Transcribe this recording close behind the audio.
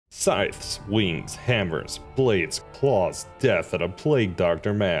Scythes, wings, hammers, blades, claws, death, and a plague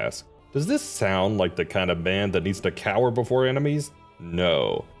doctor mask. Does this sound like the kind of man that needs to cower before enemies?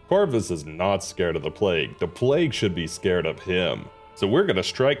 No. Corvus is not scared of the plague should be scared of him. So we're gonna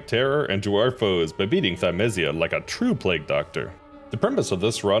strike terror into our foes by beating Thymesia like a true plague doctor. The premise of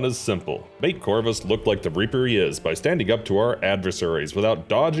this run is simple. Make Corvus look like the Reaper he is by standing up to our adversaries without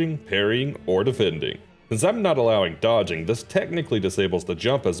dodging, parrying, or defending. Since I'm not allowing dodging, this technically disables the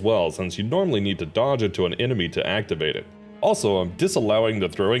jump as well, since you normally need to dodge into an enemy to activate it. Also, I'm disallowing the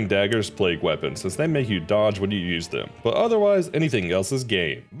throwing daggers plague weapon since they make you dodge when you use them, but otherwise anything else is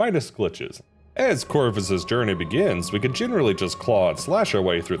game, minus glitches. As Corvus' journey begins, we can generally just claw and slash our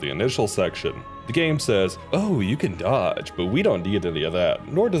way through the initial section. The game says, oh, you can dodge, but we don't need any of that,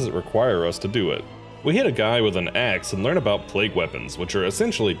 nor does it require us to do it. We hit a guy with an axe and learn about plague weapons, which are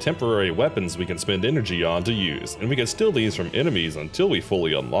essentially temporary weapons we can spend energy on to use, and we can steal these from enemies until we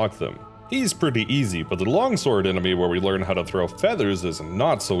fully unlock them. He's pretty easy, but the longsword enemy where we learn how to throw feathers is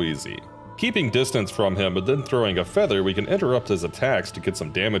not so easy. Keeping distance from him and then throwing a feather, we can interrupt his attacks to get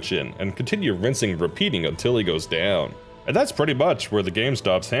some damage in, and continue rinsing and repeating until he goes down. And that's pretty much where the game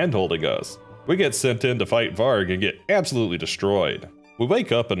stops handholding us. We get sent in to fight Varg and get absolutely destroyed. We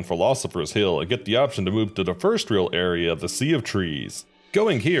wake up in Philosopher's Hill and get the option to move to the first real area, the Sea of Trees.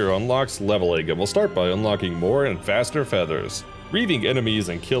 Going here unlocks leveling, and we'll start by unlocking more and faster feathers. Reaving enemies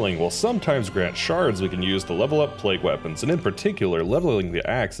and killing will sometimes grant shards we can use to level up plague weapons, and in particular, leveling the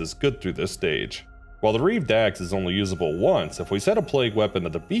axe is good through this stage. While the reaved axe is only usable once, if we set a plague weapon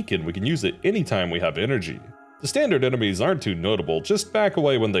at the beacon, we can use it anytime we have energy. The standard enemies aren't too notable, just back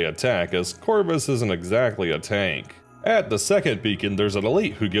away when they attack, as Corvus isn't exactly a tank. At the second beacon, there's an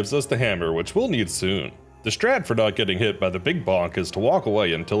elite who gives us the hammer, which we'll need soon. The strat for not getting hit by the big bonk is to walk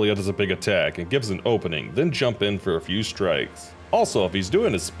away until he does a big attack and gives an opening, then jump in for a few strikes. Also, if he's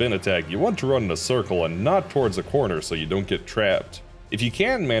doing a spin attack, you want to run in a circle and not towards a corner so you don't get trapped. If you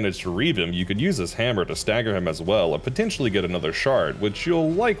can manage to reave him, you could use his hammer to stagger him as well and potentially get another shard, which you'll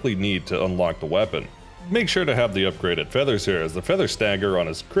likely need to unlock the weapon. Make sure to have the upgraded feathers here, as the feather stagger on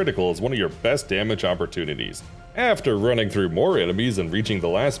his critical is one of your best damage opportunities. After running through more enemies and reaching the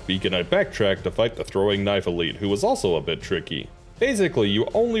last beacon, I backtracked to fight the throwing knife elite, who was also a bit tricky. Basically, you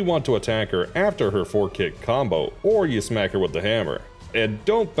only want to attack her after her 4-kick combo, or you smack her with the hammer. And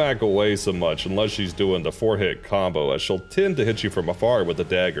don't back away so much unless she's doing the 4-hit combo, as she'll tend to hit you from afar with the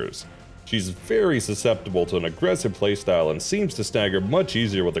daggers. She's very susceptible to an aggressive playstyle and seems to stagger much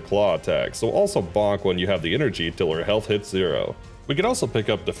easier with the claw attack, so also bonk when you have the energy till her health hits 0. We can also pick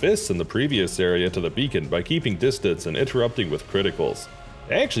up the fists in the previous area to the beacon by keeping distance and interrupting with criticals.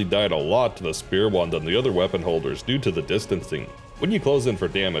 I actually died a lot to the spear one than the other weapon holders due to the distancing. When you close in for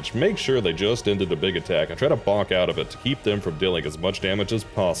damage, make sure they just ended a big attack and try to bonk out of it to keep them from dealing as much damage as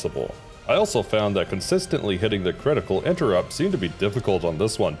possible. I also found that consistently hitting the critical interrupt seemed to be difficult on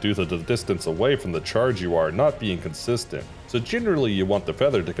this one due to the distance away from the charge you are not being consistent, so generally you want the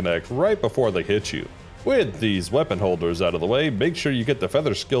feather to connect right before they hit you. With these weapon holders out of the way, make sure you get the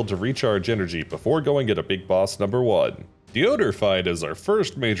feather skill to recharge energy before going into big boss number 1. The Odur fight is our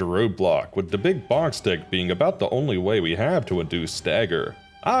first major roadblock, with the big bonk stick being about the only way we have to induce stagger.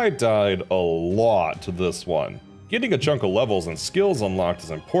 I died a lot to this one. Getting a chunk of levels and skills unlocked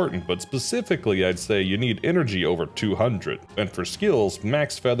is important, but specifically I'd say you need energy over 200, and for skills,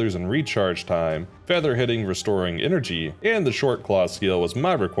 max feathers and recharge time, feather hitting restoring energy, and the short claw skill was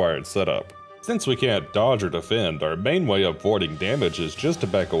my required setup. Since we can't dodge or defend, our main way of avoiding damage is just to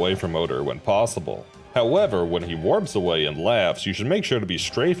back away from Odur when possible. However, when he warps away and laughs, you should make sure to be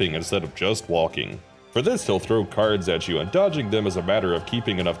strafing instead of just walking. For this, he'll throw cards at you, and dodging them is a matter of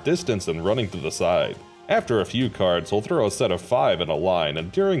keeping enough distance and running to the side. After a few cards, he'll throw a set of 5 in a line,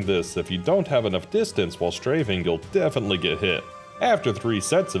 and during this, if you don't have enough distance while strafing, you'll definitely get hit. After 3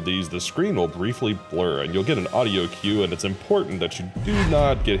 sets of these, the screen will briefly blur and you'll get an audio cue, and it's important that you do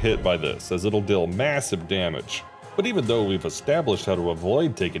not get hit by this, as it'll deal massive damage. But even though we've established how to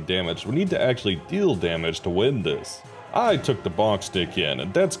avoid taking damage, we need to actually deal damage to win this. I took the bonk stick in,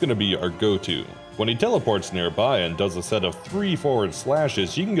 and that's going to be our go-to. When he teleports nearby and does a set of 3 forward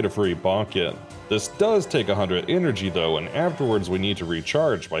slashes, you can get a free bonk in. This does take 100 energy though, and afterwards we need to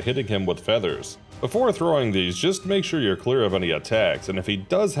recharge by hitting him with feathers. Before throwing these, just make sure you're clear of any attacks, and if he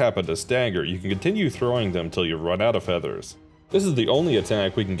does happen to stagger, you can continue throwing them till you run out of feathers. This is the only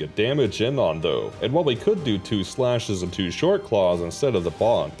attack we can get damage in on though, and while we could do 2 slashes and 2 short claws instead of the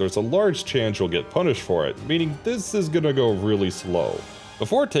bonk, there's a large chance you'll get punished for it, meaning this is gonna go really slow.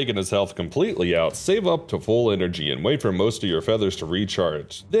 Before taking his health completely out, save up to full energy and wait for most of your feathers to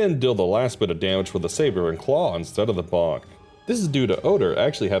recharge, then deal the last bit of damage with a saber and claw instead of the bonk. This is due to Odur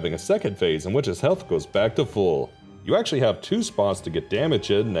actually having a second phase in which his health goes back to full. You actually have 2 spots to get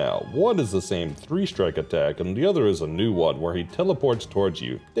damage in now. One is the same 3-strike attack, and the other is a new one where he teleports towards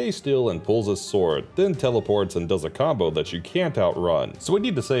you, stays still and pulls his sword, then teleports and does a combo that you can't outrun. So we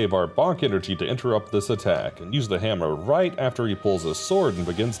need to save our bonk energy to interrupt this attack, and use the hammer right after he pulls his sword and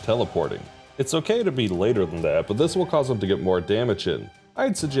begins teleporting. It's okay to be later than that, but this will cause him to get more damage in.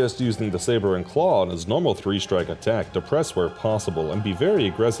 I'd suggest using the saber and claw on his normal 3-strike attack to press where possible and be very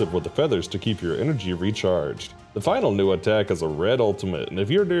aggressive with the feathers to keep your energy recharged. The final new attack is a red ultimate, and if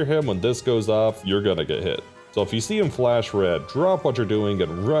you're near him when this goes off, you're gonna get hit. So if you see him flash red, drop what you're doing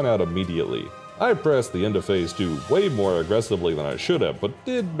and run out immediately. I pressed the end of phase 2 way more aggressively than I should have, but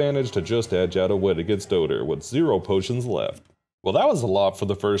did manage to just edge out a win against Odur with 0 potions left. Well, that was a lot for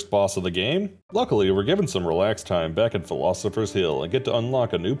the first boss of the game. Luckily, we're given some relaxed time back at Philosopher's Hill and get to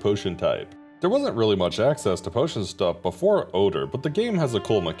unlock a new potion type. There wasn't really much access to potion stuff before Odur, but the game has a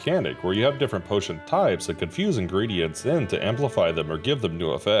cool mechanic where you have different potion types and confuse ingredients in to amplify them or give them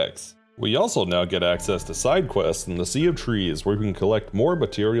new effects. We also now get access to Sidequests in the Sea of Trees where we can collect more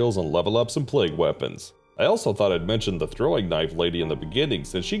materials and level up some plague weapons. I also thought I'd mention the throwing knife lady in the beginning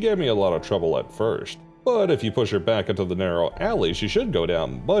since she gave me a lot of trouble at first. But if you push her back into the narrow alley, she should go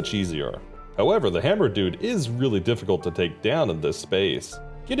down much easier. However, the hammer dude is really difficult to take down in this space.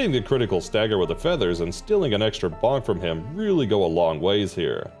 Getting the critical stagger with the feathers and stealing an extra bonk from him really go a long ways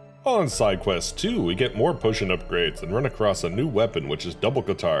here. On Sidequest 2, we get more potion upgrades and run across a new weapon which is double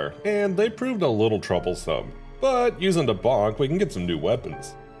guitar, and they proved a little troublesome. But using the bonk, we can get some new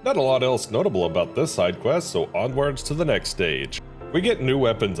weapons. Not a lot else notable about this side quest, so onwards to the next stage. We get new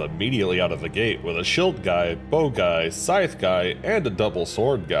weapons immediately out of the gate with a shield guy, bow guy, scythe guy, and a double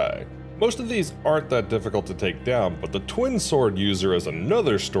sword guy. Most of these aren't that difficult to take down, but the twin sword user is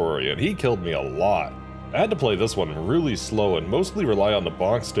another story and he killed me a lot. I had to play this one really slow and mostly rely on the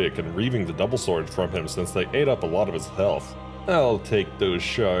bonk stick and reaving the double swords from him since they ate up a lot of his health. I'll take those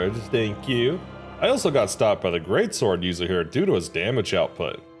shards, thank you. I also got stopped by the great sword user here due to his damage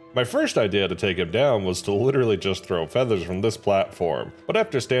output. My first idea to take him down was to literally just throw feathers from this platform, but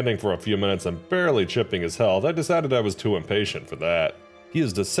after standing for a few minutes and barely chipping his health, I decided I was too impatient for that. He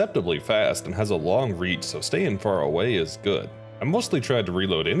is deceptively fast and has a long reach, so staying far away is good. I mostly tried to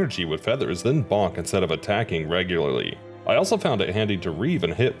reload energy with feathers, then bonk instead of attacking regularly. I also found it handy to reave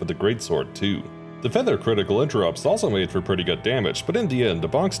and hit with the greatsword too. The feather critical interrupts also made for pretty good damage, but in the end the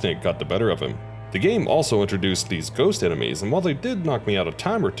bonk snake got the better of him. The game also introduced these ghost enemies, and while they did knock me out a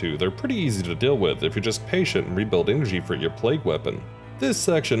time or two, they're pretty easy to deal with if you're just patient and rebuild energy for your plague weapon. This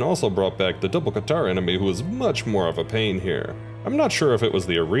section also brought back the double guitar enemy who was much more of a pain here. I'm not sure if it was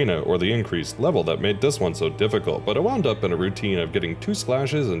the arena or the increased level that made this one so difficult, but I wound up in a routine of getting 2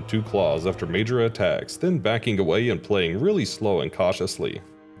 slashes and 2 claws after major attacks, then backing away and playing really slow and cautiously.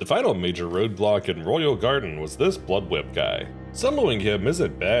 The final major roadblock in Royal Garden was this Blood Whip guy. Soloing him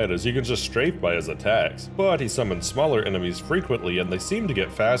isn't bad as you can just strafe by his attacks, but he summons smaller enemies frequently and they seem to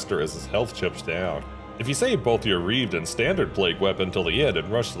get faster as his health chips down. If you save both your reaved and standard plague weapon till the end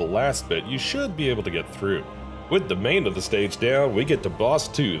and rush to the last bit, you should be able to get through. With the main of the stage down, we get to boss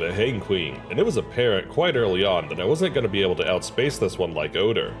 2, the Hang Queen, and it was apparent quite early on that I wasn't going to be able to outspace this one like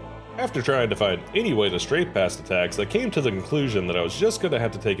Odur. After trying to find any way to strafe past attacks, I came to the conclusion that I was just going to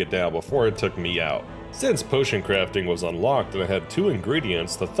have to take it down before it took me out. Since potion crafting was unlocked and I had 2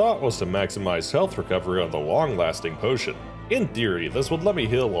 ingredients, the thought was to maximize health recovery on the long-lasting potion. In theory, this would let me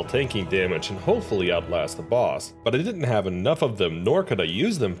heal while tanking damage and hopefully outlast the boss, but I didn't have enough of them nor could I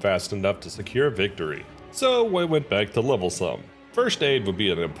use them fast enough to secure victory. So I went back to level some. First aid would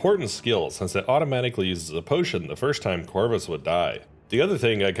be an important skill since it automatically uses a potion the first time Corvus would die. The other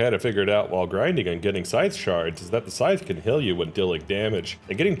thing I kinda figured out while grinding and getting scythe shards is that the scythe can heal you when dealing damage,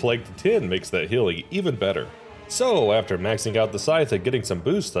 and getting plague to 10 makes that healing even better. So after maxing out the scythe and getting some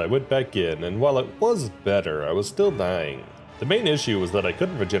boosts, I went back in, and while it was better, I was still dying. The main issue was that I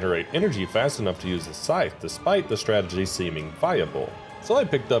couldn't regenerate energy fast enough to use the scythe despite the strategy seeming viable. So I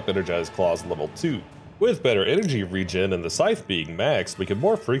picked up Energized Claws level 2. With better energy regen and the scythe being maxed, we can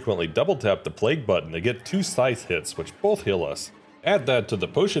more frequently double tap the plague button to get 2 scythe hits which both heal us. Add that to the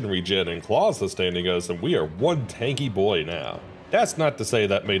potion regen and claws sustaining us and we are one tanky boy now. That's not to say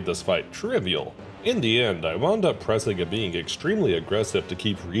that made this fight trivial. In the end, I wound up pressing and being extremely aggressive to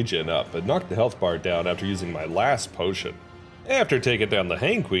keep regen up and knock the health bar down after using my last potion. After taking down the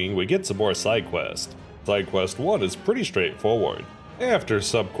Hang Queen, we get some more side quests. Side quest 1 is pretty straightforward. After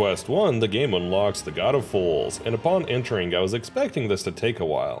subquest 1, the game unlocks the God of Fools, and upon entering I was expecting this to take a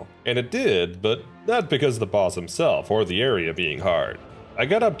while. And it did, but not because of the boss himself or the area being hard. I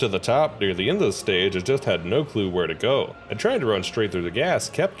got up to the top near the end of the stage and just had no clue where to go, and trying to run straight through the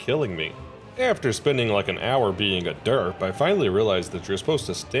gas kept killing me. After spending like an hour being a derp, I finally realized that you're supposed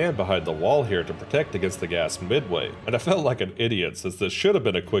to stand behind the wall here to protect against the gas midway, and I felt like an idiot since this should have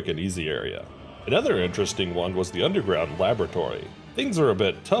been a quick and easy area. Another interesting one was the underground laboratory. Things are a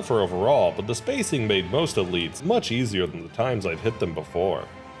bit tougher overall, but the spacing made most elites much easier than the times I'd hit them before.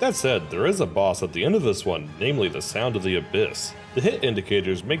 That said, there is a boss at the end of this one, namely the Sound of the Abyss. The hit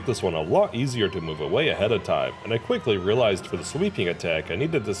indicators make this one a lot easier to move away ahead of time, and I quickly realized for the sweeping attack I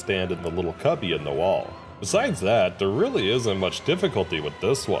needed to stand in the little cubby in the wall. Besides that, there really isn't much difficulty with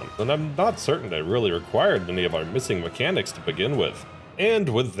this one, and I'm not certain it really required any of our missing mechanics to begin with. And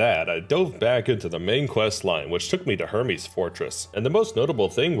with that, I dove back into the main quest line, which took me to Hermes' fortress, and the most notable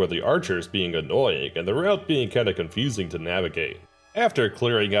thing were the archers being annoying and the route being kinda confusing to navigate. After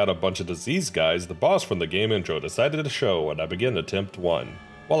clearing out a bunch of disease guys, the boss from the game intro decided to show and I began attempt 1.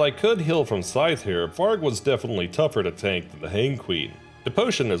 While I could heal from Scythe here, Varg was definitely tougher to tank than the Hang Queen. The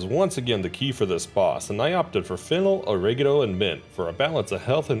potion is once again the key for this boss, and I opted for fennel, oregano, and mint for a balance of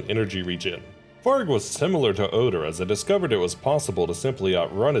health and energy regen. Varg was similar to Odur as I discovered it was possible to simply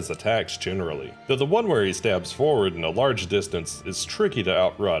outrun his attacks generally, though the one where he stabs forward in a large distance is tricky to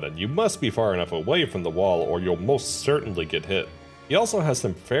outrun and you must be far enough away from the wall or you'll most certainly get hit. He also has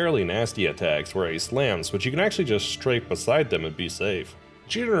some fairly nasty attacks where he slams, but you can actually just strafe beside them and be safe.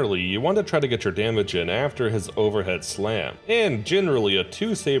 Generally, you want to try to get your damage in after his overhead slam, and generally a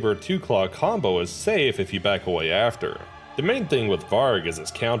 2-saber 2-claw combo is safe if you back away after. The main thing with Varg is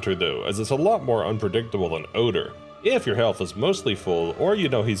his counter though, as it's a lot more unpredictable than Odur. If your health is mostly full, or you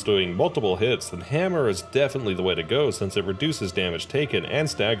know he's doing multiple hits, then Hammer is definitely the way to go since it reduces damage taken and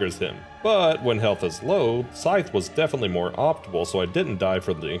staggers him. But when health is low, Scythe was definitely more optimal so I didn't die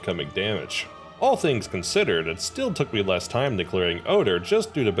from the incoming damage. All things considered, it still took me less time than clearing Odur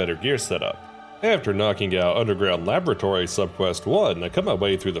just due to better gear setup. After knocking out Underground Laboratory Subquest 1, I cut my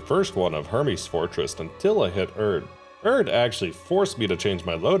way through the first one of Hermes' Fortress until I hit Erd. Erd actually forced me to change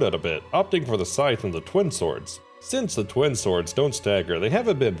my loadout a bit, opting for the Scythe and the Twin Swords. Since the Twin Swords don't stagger, they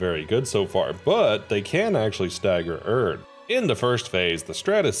haven't been very good so far, but they can actually stagger Erd. In the first phase, the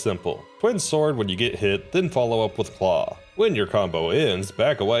strat is simple. Twin Sword when you get hit, then follow up with Claw. When your combo ends,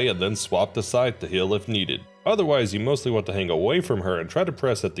 back away and then swap to Scythe to heal if needed. Otherwise, you mostly want to hang away from her and try to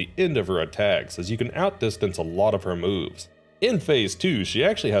press at the end of her attacks, as you can outdistance a lot of her moves. In phase 2, she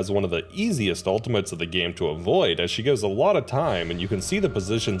actually has one of the easiest ultimates of the game to avoid, as she goes a lot of time and you can see the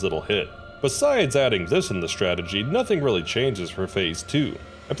positions it'll hit. Besides adding this in the strategy, nothing really changes for phase 2.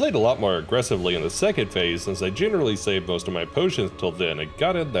 I played a lot more aggressively in the second phase since I generally saved most of my potions till then and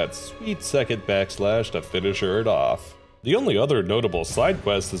got in that sweet second backslash to finish Erd off. The only other notable side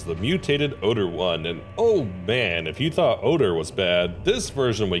quest is the Mutated Odur one, and oh man, if you thought Odur was bad, this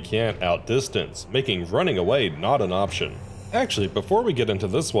version we can't outdistance, making running away not an option. Actually, before we get into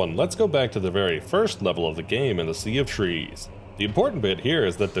this one, let's go back to the very first level of the game in the Sea of Trees. The important bit here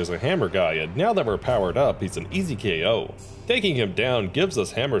is that there's a hammer guy, and now that we're powered up, he's an easy KO. Taking him down gives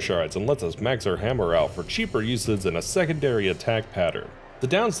us hammer shards and lets us max our hammer out for cheaper uses in a secondary attack pattern. The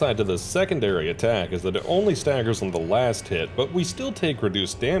downside to this secondary attack is that it only staggers on the last hit, but we still take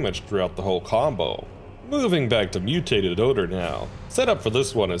reduced damage throughout the whole combo. Moving back to Mutated Odur now. Setup for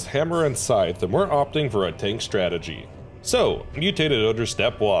this one is hammer and scythe, and we're opting for a tank strategy. So, Mutated Odur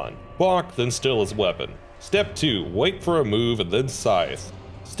step 1, block then steal his weapon. Step 2, wait for a move and then scythe.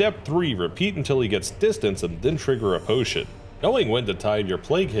 Step 3, repeat until he gets distance and then trigger a potion. Knowing when to time your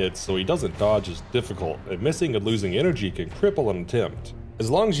plague hits so he doesn't dodge is difficult, and missing and losing energy can cripple an attempt.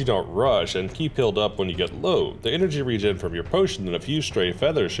 As long as you don't rush and keep healed up when you get low, the energy regen from your potion and a few stray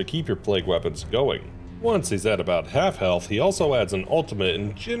feathers should keep your plague weapons going. Once he's at about half health, he also adds an ultimate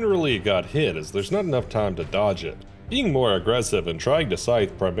and generally it got hit as there's not enough time to dodge it. Being more aggressive and trying to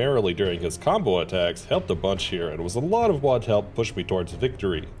scythe primarily during his combo attacks helped a bunch here and was a lot of what helped push me towards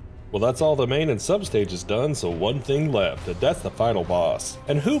victory. Well, that's all the main and sub-stages done, so one thing left, and that's the final boss.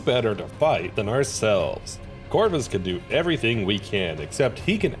 And who better to fight than ourselves? Corvus can do everything we can, except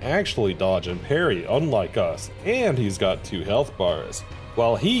he can actually dodge and parry unlike us, and he's got 2 health bars.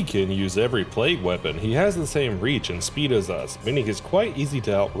 While he can use every plague weapon, he has the same reach and speed as us, meaning he's quite easy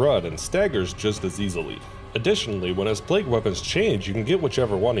to outrun and staggers just as easily. Additionally, when his plague weapons change, you can get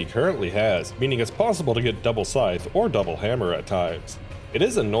whichever one he currently has, meaning it's possible to get double scythe or double hammer at times. It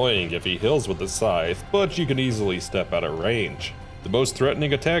is annoying if he heals with the scythe, but you can easily step out of range. The most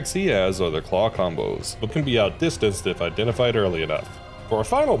threatening attacks he has are the claw combos, but can be outdistanced if identified early enough. For a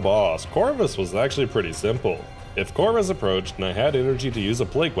final boss, Corvus was actually pretty simple. If Corvus approached and I had energy to use a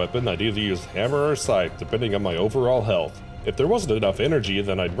plague weapon, I'd either use hammer or scythe depending on my overall health. If there wasn't enough energy,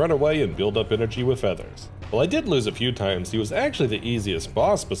 then I'd run away and build up energy with feathers. While I did lose a few times, he was actually the easiest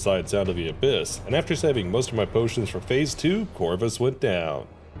boss besides Out of the Abyss, and after saving most of my potions for Phase 2, Corvus went down.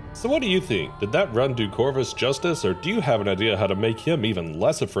 So what do you think? Did that run do Corvus justice, or do you have an idea how to make him even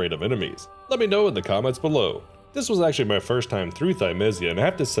less afraid of enemies? Let me know in the comments below. This was actually my first time through Thymesia, and I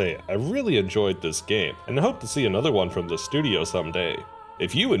have to say, I really enjoyed this game, and I hope to see another one from the studio someday.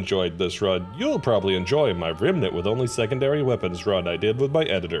 If you enjoyed this run, you'll probably enjoy my Remnant with only secondary weapons run I did with my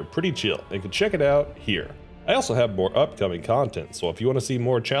editor, Pretty Chill, and can check it out here. I also have more upcoming content, so if you want to see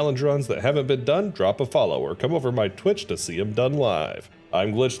more challenge runs that haven't been done, drop a follow or come over my Twitch to see them done live.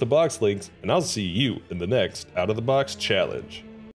 I'm Glitch the Box Links, and I'll see you in the next Out of the Box challenge.